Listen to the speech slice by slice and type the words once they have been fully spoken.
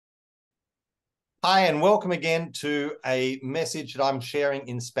Hi, and welcome again to a message that I'm sharing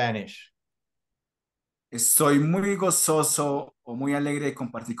in Spanish. Estoy muy gozoso o muy alegre de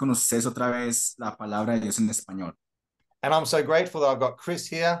compartir con ustedes otra vez la palabra de Dios en español. And I'm so grateful that I've got Chris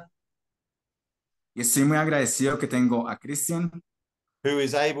here, Y estoy muy agradecido que tengo a Cristian, who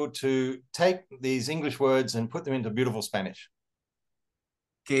is able to take these English words and put them into beautiful Spanish.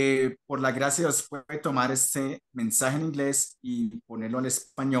 que por la gracia de Dios puede tomar este mensaje en inglés y ponerlo al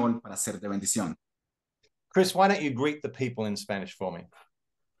español para ser de bendición. Chris, why don't you greet the people in Spanish for me?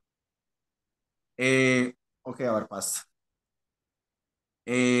 Ok, a ver, pasa.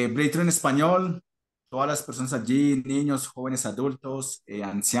 Breakthrough en español, todas las personas allí, niños, jóvenes, adultos,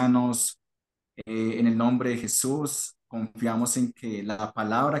 ancianos, en el nombre de Jesús, confiamos en que la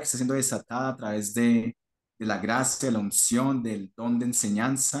palabra que está siendo desatada a través de la gracia, de la unción, del don de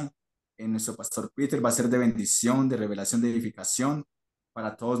enseñanza en nuestro pastor Peter va a ser de bendición, de revelación, de edificación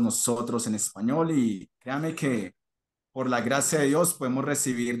para todos nosotros en español. Y créame que por la gracia de Dios podemos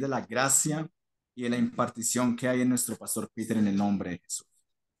recibir de la gracia y de la impartición que hay en nuestro pastor Peter en el nombre de Jesús.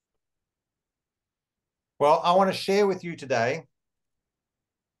 Well, I want to share with you today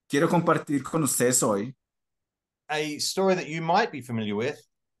Quiero compartir con ustedes hoy a story that you might be familiar with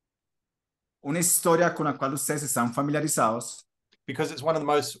una historia con la cual ustedes están familiarizados. because it's one of the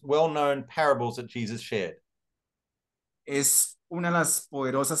most well-known parables that Jesus shared. Es una de las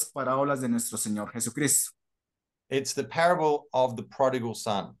poderosas parábolas de nuestro Señor Jesucristo. It's the parable of the prodigal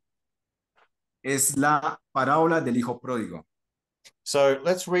son. Es la parábola del hijo pródigo. So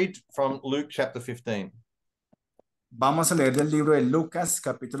let's read from Luke chapter 15. Vamos a leer del libro de Lucas,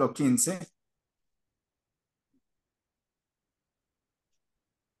 capítulo 15.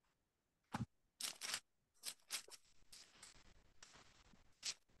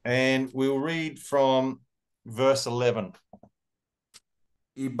 And we'll read from verse 11.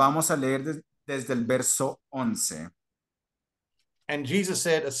 Y vamos a leer desde el verso 11. And Jesus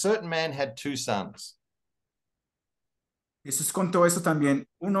said, a certain man had two sons. Jesús contó esto también.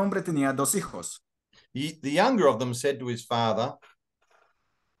 Un hombre tenía dos hijos. The younger of them said to his father,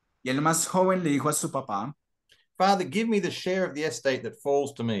 Y el más joven le dijo a su papá, Father, give me the share of the estate that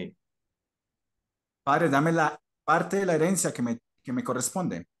falls to me. Padre, dame la parte de la herencia que me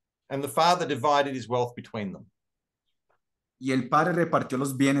corresponde. And the father divided his wealth between them. Y el padre repartió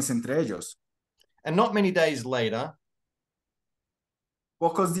los bienes entre ellos. And not many days later,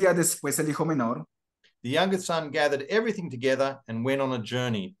 Pocos días después, el hijo menor the younger son gathered everything together and went on a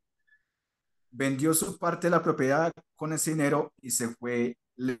journey. vendió su parte de la propiedad con ese dinero y se fue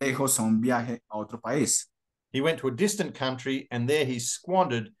lejos a un viaje a otro país. He went to a distant country, and there he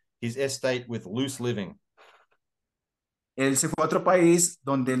squandered his estate with loose living. Él se fue a otro país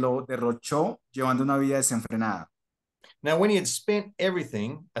donde lo derrochó llevando una vida desenfrenada. Now, when he had spent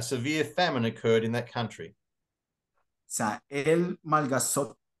everything, a severe famine occurred in that country. O sea, él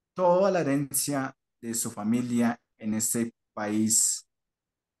malgastó toda la herencia de su familia en ese país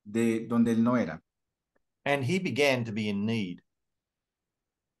de donde él no era. And he began to be in need.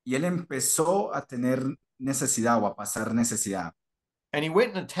 Y él empezó a tener necesidad o a pasar necesidad. And he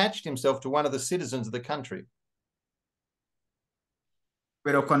went and attached himself to one of the citizens of the country.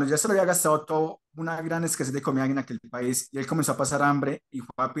 Pero cuando ya se lo había gastado todo, una gran escasez de comida en aquel país, y él comenzó a pasar hambre y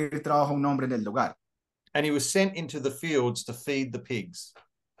fue a pedir trabajo a un hombre en el lugar. And he was sent into the fields to feed the pigs.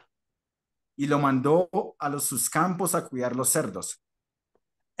 Y lo mandó a sus campos a cuidar los cerdos.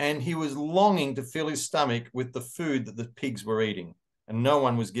 And he was longing to fill his stomach with the food that the pigs were eating. And no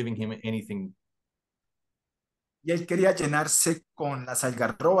one was giving him anything. Y él quería llenarse con las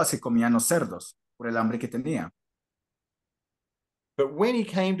algarrobas que comían los cerdos por el hambre que tenía. But when he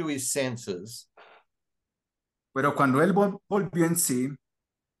came to his senses, Pero cuando él volvió en sí,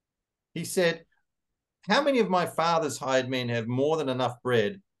 he said, how many of my father's hired men have more than enough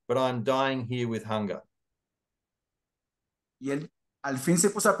bread, but I'm dying here with hunger? y él al fin se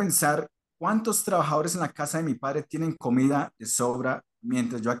puso a pensar, ¿cuántos trabajadores en la casa de mi padre tienen comida de sobra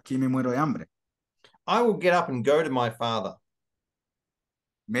mientras yo aquí me muero de hambre? I will get up and go to my father.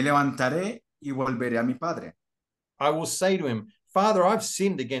 Me levantaré y volveré a mi padre. I will say to him, Father, I've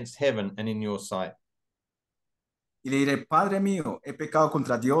sinned against heaven and in your sight. Y le diré, Padre mío, he pecado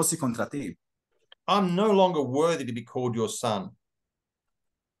contra Dios y contra ti. I'm no longer worthy to be called your son.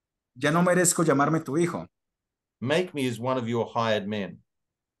 Ya no merezco llamarme tu hijo. Make me as one of your hired men.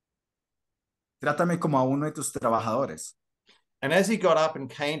 Trátame como a uno de tus trabajadores. And as he got up and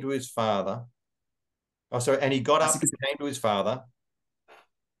came to his father, and he got up Así que, and came to his father,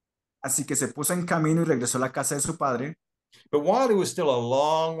 así que se puso en camino y regresó a la casa de su padre. but while he was still a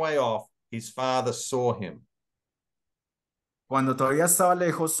long way off, his father saw him. Cuando todavía estaba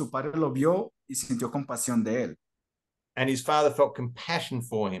lejos, su padre lo vio y sintió compasión de él. And his father felt compassion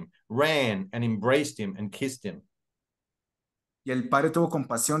for him, ran and embraced him and kissed him. Y el padre tuvo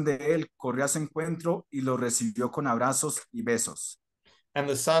compasión de él, corrió a su encuentro y lo recibió con abrazos y besos. And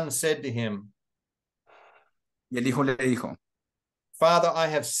the son said to him, Y el hijo le dijo, Father, I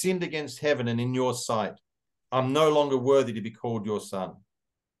have sinned against heaven and in your sight. I'm no longer worthy to be called your son.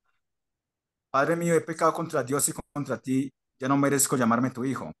 Padre mío, he pecado contra Dios y contra ti, ya no merezco llamarme tu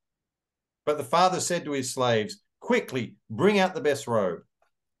hijo. But the father said to his slaves, Quickly, bring out the best robe.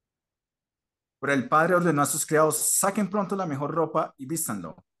 Pero el padre ordenó a sus criados, saquen pronto la mejor ropa y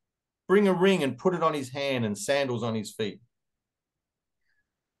vístanlo. Bring a ring and put it on his hand and sandals on his feet.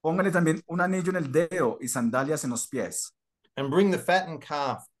 Póngale también un anillo en el dedo y sandalias en los pies. And bring the fattened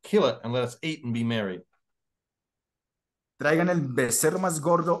calf, kill it, and let us eat and be merry. Traigan el becerro más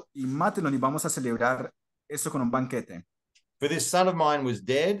gordo y mátenlo y vamos a celebrar eso con un banquete. For this son of mine was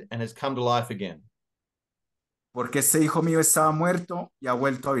dead and has come to life again. Porque este hijo mío estaba muerto y ha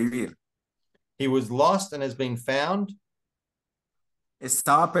vuelto a vivir. He was lost and has been found.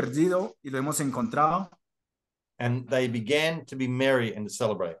 Estaba perdido y lo hemos encontrado. And they began to be merry and to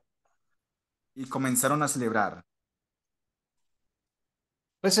celebrate. Y comenzaron a celebrar.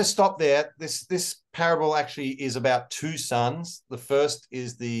 Let's just stop there. This parable actually is about two sons. The first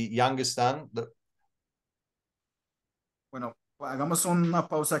is the youngest son. Bueno, hagamos una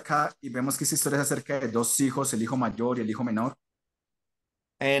pausa acá y vemos que esta historia es acerca de dos hijos, el hijo mayor y el hijo menor.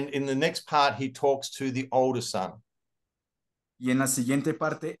 And in the next part, he talks to the older son. Y en la siguiente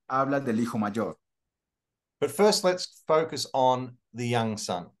parte habla del hijo mayor. But first, let's focus on the young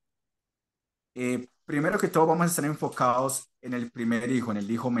son. Primero que todo, vamos a estar enfocados en el primer hijo, en el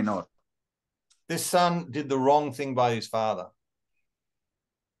hijo menor. This son did the wrong thing by his father.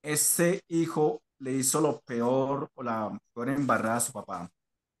 Este hijo le hizo lo peor o la peor embarrada a su papá.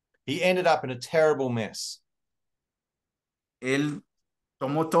 He ended up in a terrible mess. Él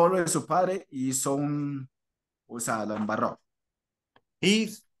tomó todo lo de su padre y hizo o sea, lo embarró. He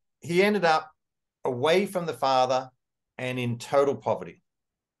ended up away from the father and in total poverty.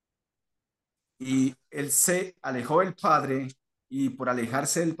 Y él se alejó del padre y por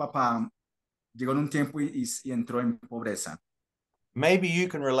alejarse del papá, llegó en un tiempo y entró en pobreza. Maybe you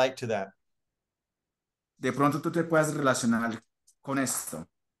can relate to that. De pronto tú te puedes relacionar con esto.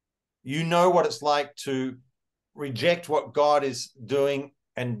 You know what it's like to reject what God is doing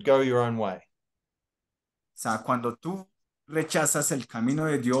and go your own way. O sea, cuando tú rechazas el camino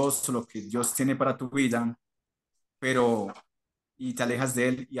de Dios o lo que Dios tiene para tu vida, y te alejas de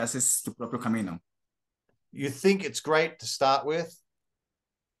él y haces tu propio camino. You think it's great to start with,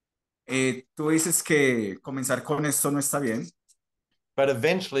 Tú dices que comenzar con esto no está bien, but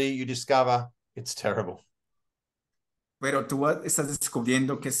eventually you discover it's terrible. pero tú estás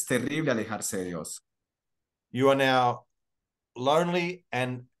descubriendo que es terrible alejarse de Dios. You are now lonely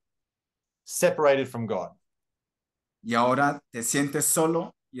and separated from God. Y ahora te sientes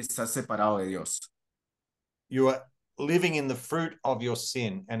solo y estás separado de Dios. You are living in the fruit of your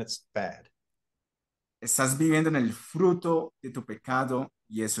sin, and it's bad. Estás viviendo en el fruto de tu pecado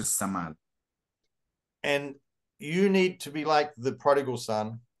y eso está mal. And you need to be like the prodigal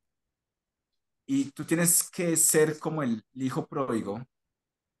son. Y tú tienes que ser como el hijo pródigo,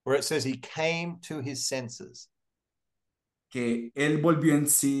 Where it says he came to his senses. que él volvió en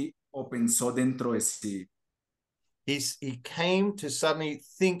sí o pensó dentro de sí. He came to suddenly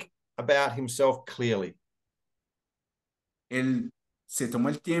think about himself clearly. Él se tomó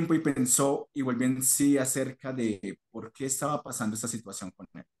el tiempo y pensó y volvió en sí acerca de por qué estaba pasando esta situación con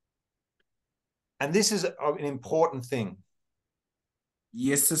él. And this is an important thing.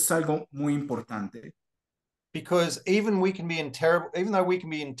 Y esto es algo muy importante. Because even though we can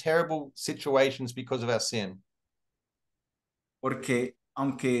be in terrible situations because of our sin, Porque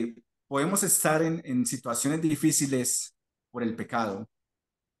aunque podemos estar en situaciones difíciles por el pecado,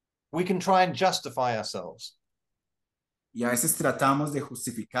 we can try and justify ourselves. y a veces tratamos de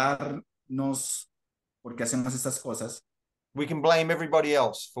justificarnos porque hacemos estas cosas, We can blame everybody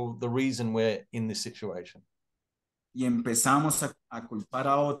else for the reason we're in this situation. y empezamos a culpar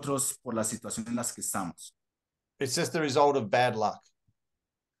a otros por la situación en las que estamos. It's just the result of bad luck.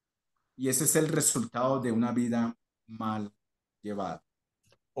 Y ese es el resultado de una vida mal llevada.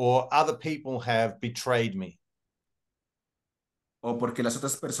 Or other people have betrayed me. O porque las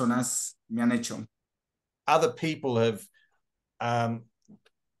otras personas me han hecho. Other people have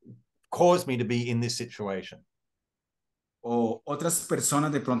caused me to be in this situation. O otras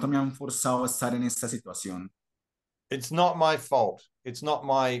personas de pronto me han forzado a estar en esta situación. It's not my fault. It's not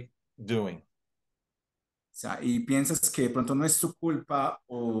my doing. O sea, y piensas que de pronto no es tu culpa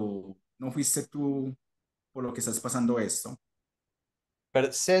o no fuiste tú por lo que estás pasando esto. But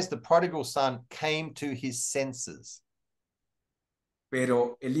it says the prodigal son came to his senses.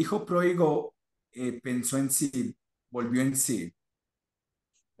 Pero el hijo pródigo pensó en sí, volvió en sí.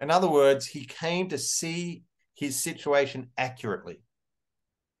 In other words, he came to see his situation accurately.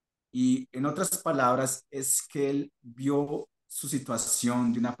 Y en otras palabras, es que él vio su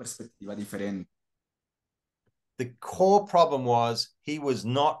situación de una perspectiva diferente. The core problem was he was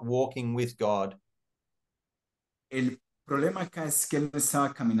not walking with God. El problema acá es que él no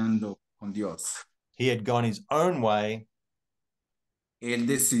estaba caminando con Dios. He had gone his own way Él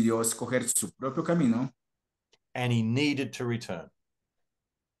decidió escoger su propio camino and he needed to return.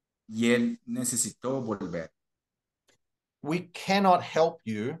 y él necesitó volver. We cannot help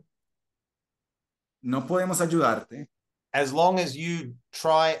you No podemos ayudarte as long as you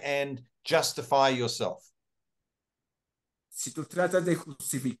try and justify yourself. si tú tratas de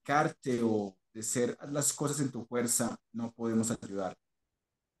justificarte o de hacer las cosas en tu fuerza, no podemos ayudarte.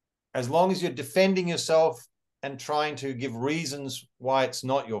 As long as you're defending yourself and trying to give reasons why it's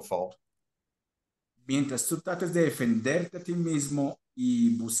not your fault. Mientras tú trates de defenderte a ti mismo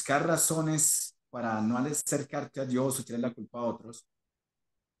y buscar razones para no acercarte a Dios o echarle la culpa a otros,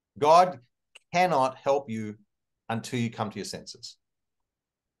 God cannot help you until you come to your senses.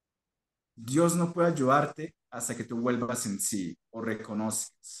 Dios no puede ayudarte hasta que tú vuelvas en sí o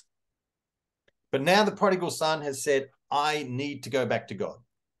reconozcas. But now the prodigal son has said, I need to go back to God.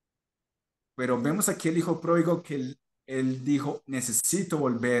 Pero vemos aquí el hijo pródigo que él dijo, necesito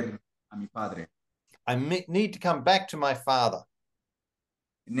volver a mi padre. I need to come back to my father.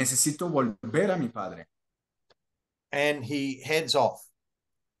 Necesito volver a mi padre. And he heads off.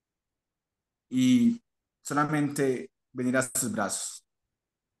 Y solamente venir a sus brazos.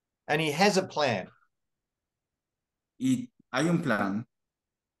 And he has a plan. Y hay un plan.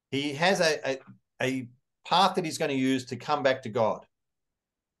 He has a path that he's going to use to come back to God.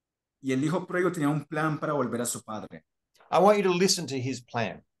 Y el hijo pródigo tenía un plan para volver a su padre. I want you to listen to his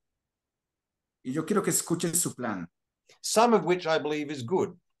plan, Y yo quiero que escuchen su plan. some of which I believe is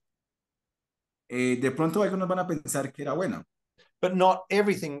good, De pronto algunos van a pensar que era bueno, but not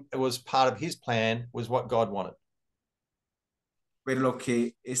everything that was part of his plan was what God wanted. pero lo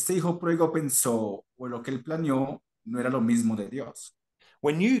que este hijo pródigo pensó o lo que él planeó no era lo mismo de Dios.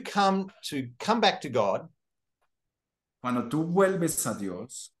 When you come back to God, Cuando tú vuelves a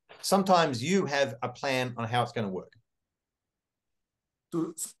Dios, sometimes you have a plan on how it's going to work.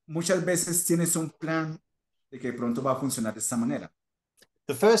 tú muchas veces tienes un plan de que de pronto va a funcionar de esta manera.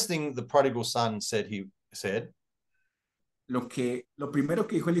 The first thing the prodigal son said Lo primero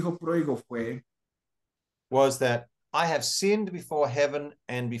que dijo el hijo pródigo fue was that I have sinned before heaven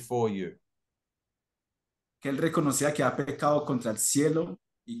and before you. que él reconocía que ha pecado contra el cielo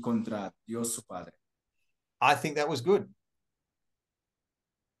y contra Dios su Padre. I think that was good.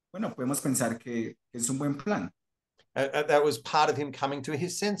 Bueno, podemos pensar que es un buen plan. That was part of him coming to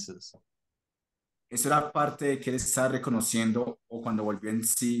his senses. Eso era parte de que él estaba reconociendo o cuando volvió en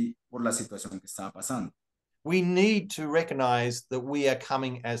sí por la situación que estaba pasando. We need to recognize that we are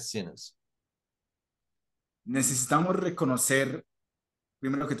coming as sinners. Necesitamos reconocer,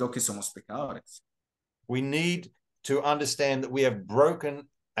 primero que todo, que somos pecadores. We need to understand that we have broken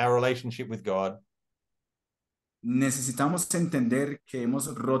our relationship with God. Necesitamos entender que hemos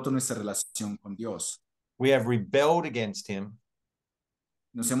roto nuestra relación con Dios. We have rebelled against him.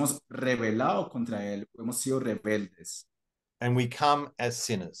 Nos hemos rebelado contra Él, hemos sido rebeldes And we come as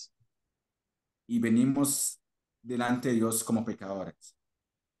sinners. y venimos delante de Dios como pecadores.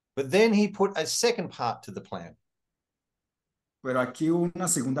 But then he put a second part to the plan. Pero aquí hubo una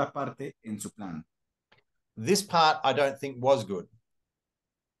segunda parte en su plan. This part I don't think was good.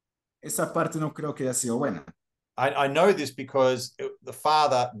 Esa parte no creo que haya sido buena. I know this because the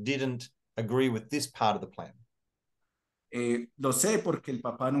father didn't agree with this part of the plan. Lo sé porque el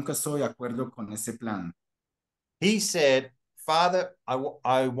papá nunca estuvo de acuerdo con ese plan. He said, Father,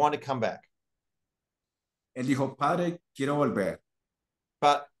 I want to come back, Él dijo, Padre, quiero volver,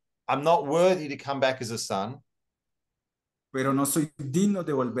 but I'm not worthy to come back as a son. pero no soy digno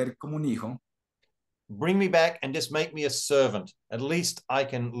de volver como un hijo. Bring me back and just make me a servant. At least I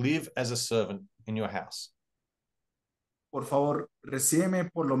can live as a servant in your house. Por favor,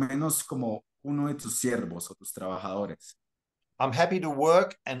 recíbeme por lo menos como uno de tus siervos o tus trabajadores. I'm happy to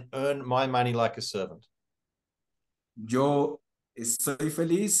work and earn my money like a servant. Yo estoy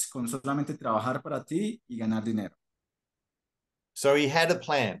feliz con solamente trabajar para ti y ganar dinero. So he had a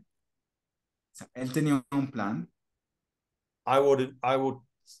plan. O sea, él tenía un plan. I would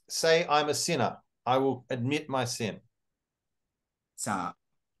say I'm a sinner. I will admit my sin. O sea,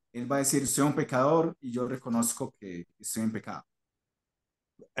 Él va a decir, soy un pecador y yo reconozco que estoy en pecado.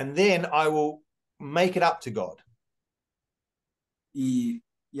 And then I will make it up to God. Y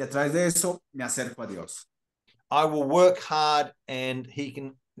a través de eso me acerco a Dios. I will work hard and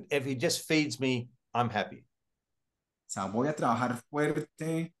if he just feeds me, I'm happy. O sea, voy a trabajar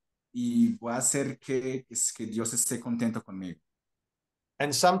fuerte y voy a hacer que Dios esté contento conmigo.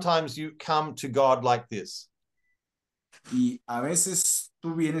 And sometimes you come to God like this. Y a veces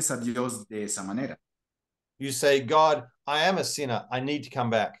tú vienes a Dios de esa manera. You say, God, I am a sinner. I need to come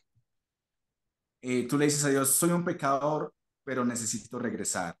back. Tú le dices a Dios, soy un pecador, pero necesito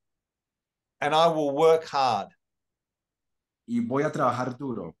regresar. And I will work hard. Y voy a trabajar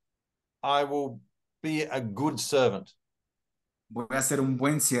duro. I will be a good servant. Voy a ser un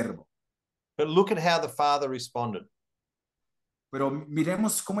buen siervo. But look at how the father responded. Pero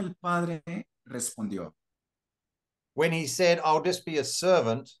miremos cómo el padre respondió. When he said, I'll just be a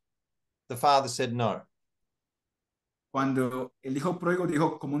servant, the father said no. Cuando el hijo pródigo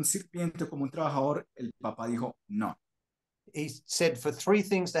dijo como un sirviente, como un trabajador, el papá dijo no. He said for three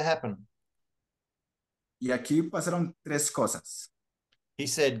things to happen. Y aquí pasaron tres cosas. He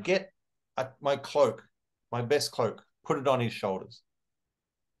said, get my cloak, my best cloak, put it on his shoulders.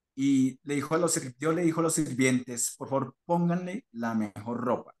 Y Dios le dijo a los sirvientes, por favor, pónganle la mejor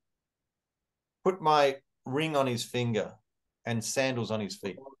ropa. Put my ring on his finger and sandals on his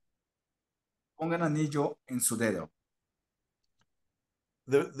feet. Pongan anillo en su dedo.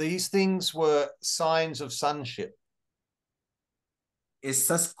 These things were signs of sonship.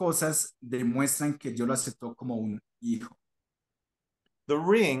 Estas cosas demuestran que Dios lo aceptó como un hijo. The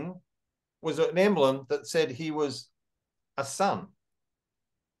ring was an emblem that said he was a son.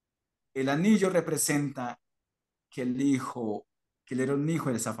 El anillo representa que que él era un hijo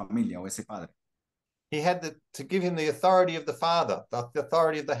de esa familia o ese padre. He had to give him the authority of the father, the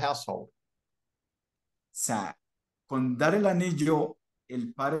authority of the household. O sea, con dar el anillo,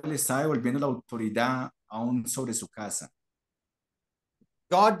 el padre le está devolviendo la autoridad aún sobre su casa.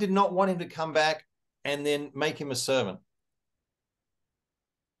 God did not want him to come back and then make him a servant. O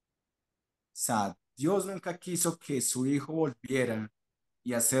sea, Dios nunca quiso que su hijo volviera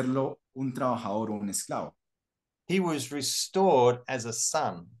y hacerlo un trabajador o un esclavo. He was restored as a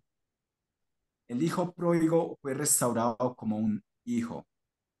son. El hijo pródigo fue restaurado como un hijo.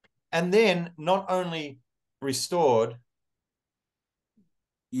 And then not only restored,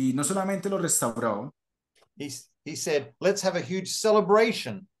 Y no solamente lo restauró, he said, let's have a huge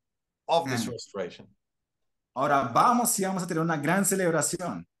celebration of this restoration. ahora vamos y vamos a tener una gran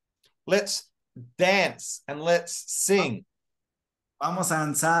celebración. Let's dance and let's sing. Vamos a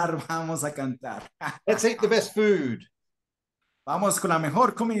danzar, vamos a cantar. Let's eat the best food. Vamos con la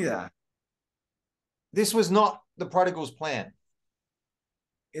mejor comida. This was not the prodigal's plan.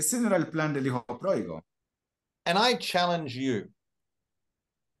 Ese no era el plan del hijo pródigo. And I challenge you.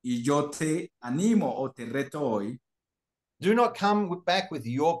 Y yo te animo o te reto hoy. Do not come back with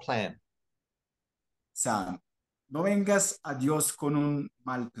your plan. Sam, no vengas a Dios con un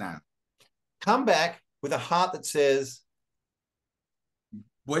mal plan. Come back with a heart that says,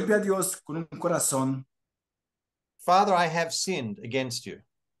 Vuelve a Dios con un corazón Father, I have sinned against you.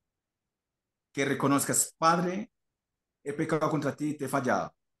 que reconozcas, Padre, he pecado contra ti y te he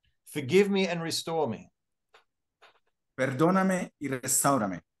fallado. Forgive me and restore me. Perdóname y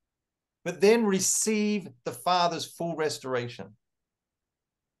restáurame. But then receive the Father's full restoration.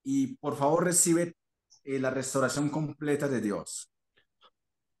 Y por favor recibe la restauración completa de Dios.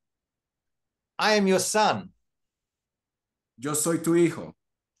 I am your son. Yo soy tu hijo.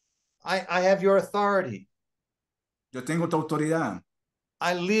 I have your authority. Yo tengo tu autoridad.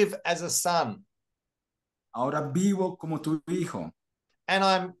 I live as a son. Ahora vivo como tu hijo. And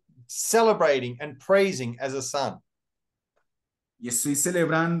I'm celebrating and praising as a son. Y estoy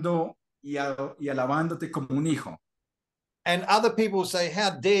celebrando y alabándote como un hijo. And other people say, how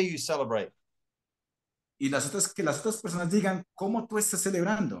dare you celebrate? Y que las otras personas digan, ¿cómo tú estás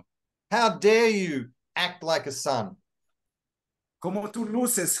celebrando? How dare you act like a son? ¿Cómo tú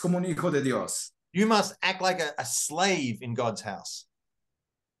luces como un hijo de Dios? You must act like a slave in God's house.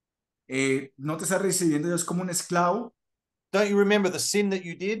 ¿No te estás recibiendo Dios como un esclavo? Don't you remember the sin that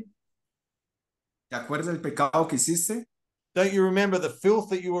you did? ¿Te acuerdas del pecado que hiciste? Don't you remember the filth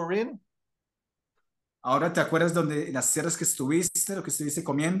that you were in? ¿Ahora te acuerdas donde las tierras que estuviste, lo que estuviste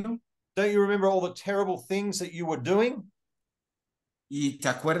comiendo? Don't you remember all the terrible things that you were doing? ¿Y te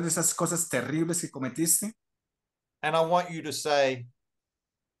acuerdas de esas cosas terribles que cometiste? And I want you to say,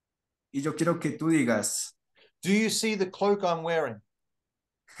 Y yo quiero que tú digas, do you see the cloak I'm wearing?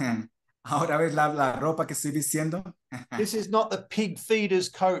 Ahora ves la ropa que estoy vistiendo. This is not the pig feeder's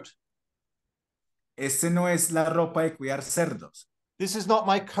coat. Este no es la ropa de cuidar cerdos. This is not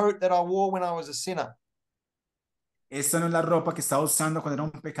my coat that I wore when I was a sinner. Esta no es la ropa que estaba usando cuando era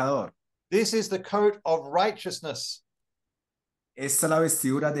un pecador. This is the coat of righteousness. Esta es la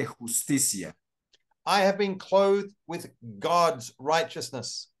vestidura de justicia. I have been clothed with God's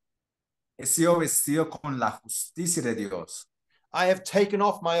righteousness. He sido vestido con la justicia de Dios. I have taken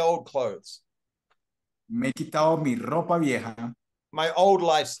off my old clothes, Me he quitado mi ropa vieja, my old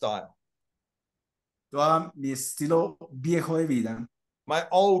lifestyle, todo mi estilo viejo de vida, my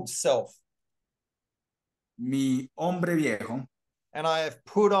old self, mi hombre viejo, and I have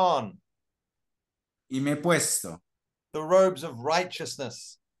put on y me he puesto the robes of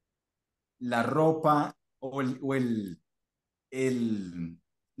righteousness. la ropa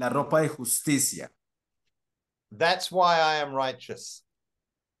la ropa de justicia. That's why I am righteous.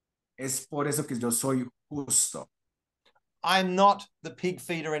 Es por eso que yo soy justo. I'm not the pig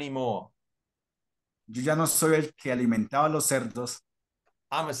feeder anymore. Yo ya no soy el que alimentaba a los cerdos.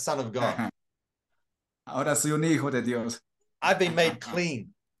 I'm a son of God. Ahora soy un hijo de Dios. I've been made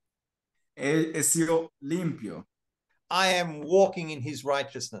clean. He sido limpio. I am walking in his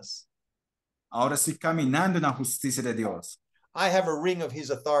righteousness. Ahora estoy caminando en la justicia de Dios. I have a ring of his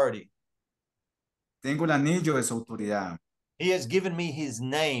authority. Tengo el anillo de su autoridad. He has given me his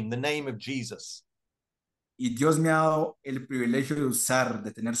name, the name of Jesus. Y Dios me ha dado el privilegio de usar,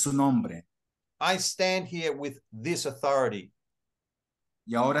 de tener su nombre. I stand here with this authority.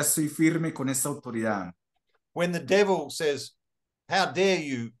 Y ahora estoy firme con esta autoridad. When the devil says, how dare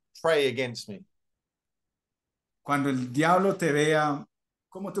you pray against me? Cuando el diablo te vea,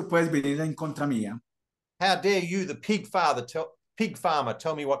 ¿cómo tú puedes venir en contra mía? How dare you, the pig farmer,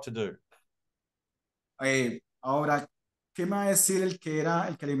 tell me what to do? Ahora, ¿qué me va a decir el que era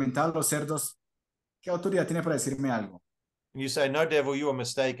el que alimentaba a los cerdos? ¿Qué autoridad tiene para decirme algo? And you say, no, devil, you are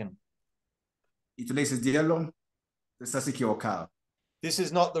mistaken. Y tú le dices, diablo, tú estás equivocado. This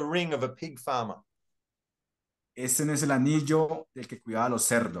is not the ring of a pig farmer. Ese no es el anillo del que cuidaba a los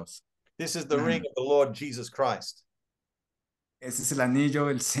cerdos. This is the ring of the Lord Jesus Christ. Ese es el anillo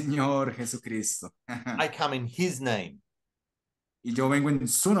del Señor Jesucristo. I come in his name. Y yo vengo en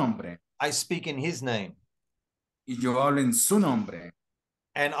su nombre. I speak in his name. Y yo hablo en su nombre.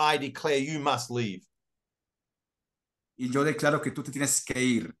 And I declare you must leave. Y yo declaro que tú te tienes que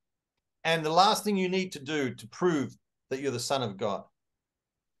ir. And the last thing you need to do to prove that you're the Son of God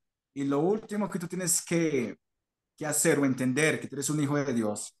Y lo último que tú tienes que hacer o entender que tú eres un hijo de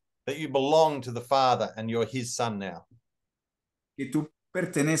Dios, that you belong to the Father and you're his son now. que tú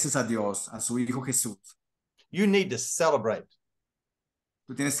perteneces a Dios, a su Hijo Jesús. You need to celebrate.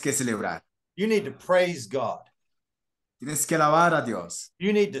 Tú tienes que celebrar. You need to praise God. Tienes que alabar a Dios.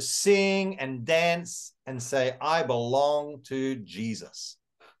 You need to sing and dance and say, I belong to Jesus.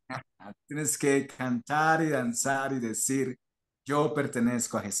 Tienes que cantar y danzar y decir, yo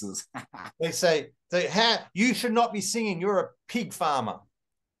pertenezco a Jesús. They say, you should not be singing, you're a pig farmer.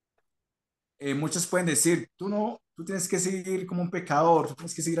 Muchos pueden decir, tú tienes que seguir como un pecador, tú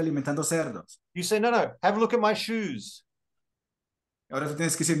tienes que seguir alimentando cerdos. You say, no, have a look at my shoes. Ahora tú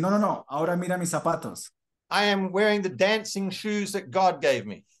tienes que decir, no, ahora mira mis zapatos. I am wearing the dancing shoes that God gave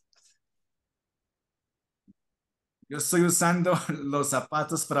me. Yo estoy usando los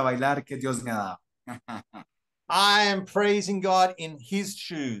zapatos para bailar que Dios me ha dado. I am praising God in his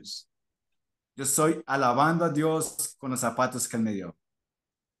shoes. Yo estoy alabando a Dios con los zapatos que Él me dio.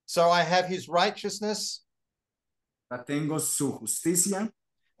 So I have his righteousness. Ya tengo su justicia,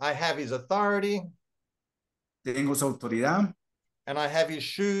 I have his authority. tengo su autoridad. And I have his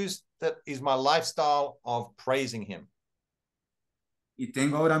shoes. That is my lifestyle of praising him. Y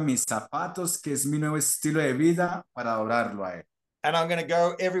tengo ahora mis zapatos, que es mi nuevo estilo de vida para adorarlo a Él. And I'm going to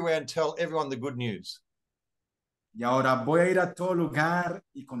go everywhere and tell everyone the good news. Y ahora voy a ir a todo lugar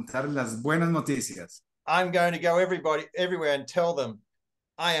y contar las buenas noticias. I'm going to go everywhere and tell them,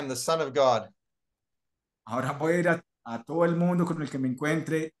 I am the Son of God. Ahora voy a ir a todo el mundo con el que me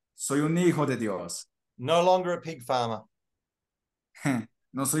encuentre. Soy un hijo de Dios. No longer a pig farmer.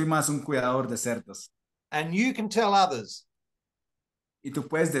 No soy más un cuidador de cerdos. And you can tell others, Y tú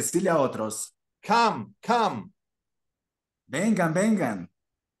puedes decirle a otros, come, vengan.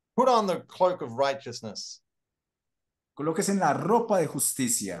 put on the cloak of righteousness, Colóquese en la ropa de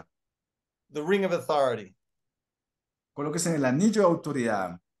justicia. the ring of authority, Colóquese en el anillo de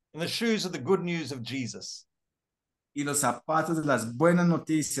autoridad. and the shoes of the good news of Jesus. Y los zapatos de las buenas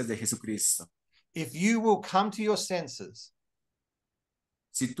noticias de Jesucristo. If you will come to your senses,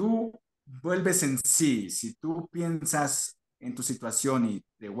 Si tú vuelves en sí, si tú piensas en tu situación y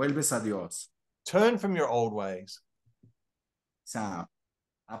te vuelves a Dios, turn from your old ways, o sea,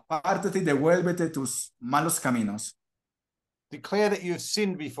 apártate y devuélvete de tus malos caminos, declare that you have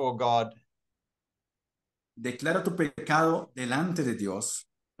sinned before God, declara tu pecado delante de Dios,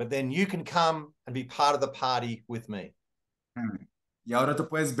 but then you can come and be part of the party with me. y ahora tú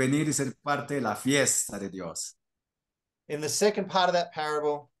puedes venir y ser parte de la fiesta de Dios. In the second part of that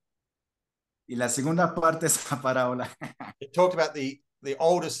parable, Y la segunda parte de esa parábola it talked about the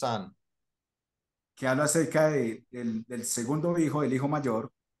older son que habla acerca del segundo hijo, el hijo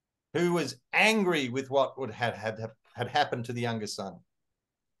mayor, who was angry with what had happened to the younger son.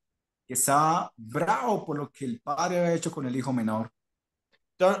 que estaba bravo por lo que el padre había hecho con el hijo menor.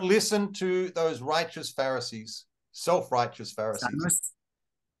 Don't listen to those righteous Pharisees, self-righteous O sea, Pharisees.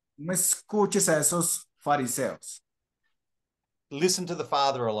 no escuches a esos fariseos, Listen to the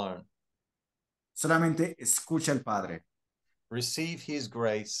Father alone. solamente escucha al Padre, Receive his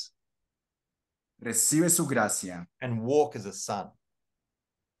grace recibe su gracia and walk as a son.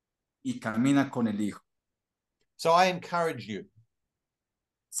 y camina con el hijo. So I encourage you,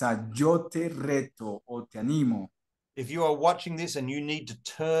 O sea, yo te reto o te animo, if you are watching this and you need to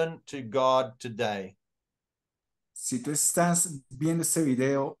turn to God today, si tú estás viendo este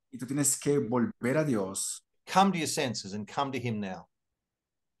video y tú tienes que volver a Dios, come to your senses and come to him now.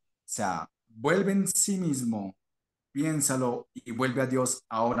 o sea, vuelve en sí mismo, piénsalo y vuelve a Dios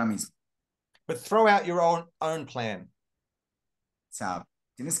ahora mismo. But throw out your own plan O sea,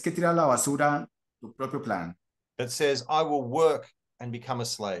 tienes que tirar a la basura tu propio plan, that says, I will work and become a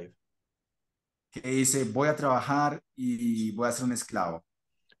slave. que dice, voy a trabajar y voy a ser un esclavo.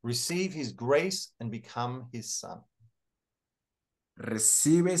 Receive his grace and become his son.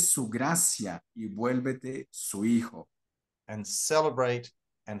 Recibe su gracia y vuélvete su hijo. And celebrate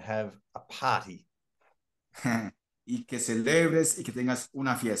and have a party. Y que celebres y que tengas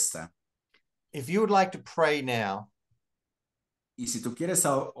una fiesta. If you would like to pray now, Y si tú quieres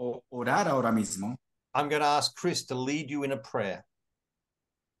orar ahora mismo, I'm going to ask Chris to lead you in a prayer.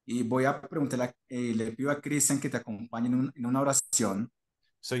 y voy a preguntarle, le pido a Cristian que te acompañe en una oración.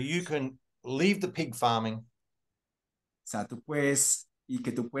 So you can leave the pig farming. O sea, tú puedes, y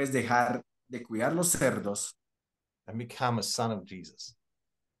que tú puedes dejar de cuidar los cerdos And become a son of Jesus.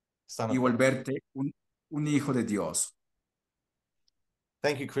 Son y of God. volverte un hijo de Dios.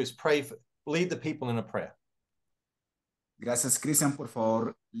 Thank you, Chris. Lead the people in a prayer. Gracias, Cristian. Por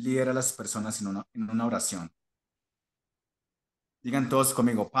favor, lidera a las personas en una oración. Digan todos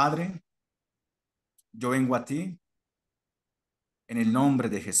conmigo, Padre, yo vengo a ti en el nombre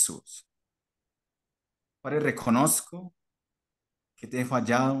de Jesús. Padre, reconozco que te he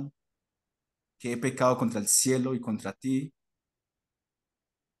fallado, que he pecado contra el cielo y contra ti,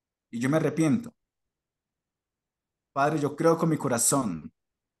 y yo me arrepiento. Padre, yo creo con mi corazón,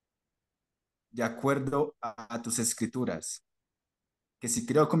 de acuerdo a tus escrituras, que si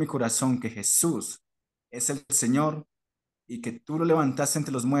creo con mi corazón que Jesús es el Señor y que tú lo levantaste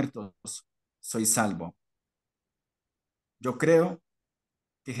entre los muertos, soy salvo. Yo creo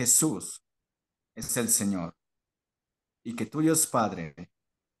que Jesús es el Señor y que tú, Dios Padre,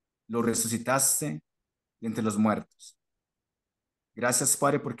 lo resucitaste de entre los muertos. Gracias,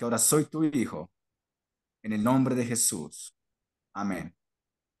 Padre, porque ahora soy tu hijo. En el nombre de Jesús. Amén.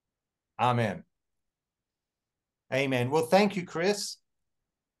 Amen. Amen. Well, thank you, Chris,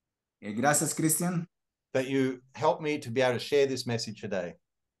 Gracias, Cristian, that you helped me to be able to share this message today.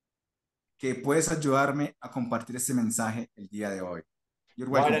 que puedes ayudarme a compartir este mensaje el día de hoy. You're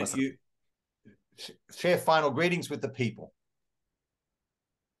Why welcome, don't Pastor. you share final greetings with the people?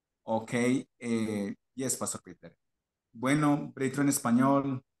 Ok, yes, Pastor Peter. Bueno, Pedro en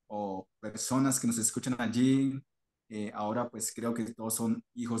español o personas que nos escuchan allí, ahora pues creo que todos son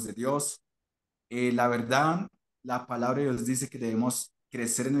hijos de Dios. La verdad, la palabra de Dios dice que debemos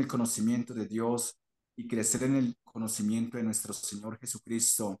crecer en el conocimiento de Dios y crecer en el conocimiento de nuestro Señor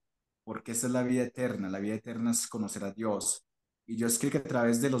Jesucristo, porque esa es la vida eterna. La vida eterna es conocer a Dios. Y Dios quiere que a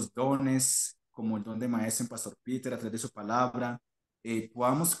través de los dones, como el don de maestro en Pastor Peter, a través de su palabra,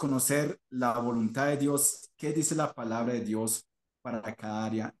 podamos conocer la voluntad de Dios, qué dice la palabra de Dios para cada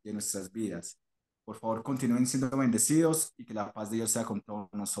área de nuestras vidas. Por favor, continúen siendo bendecidos y que la paz de Dios sea con todos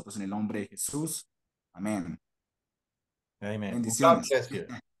nosotros en el nombre de Jesús. Amén. Amen. Well, God Bendiciones. bless you.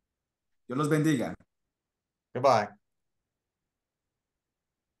 Dios los bendiga. Goodbye.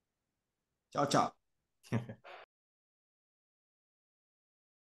 Chao, chao.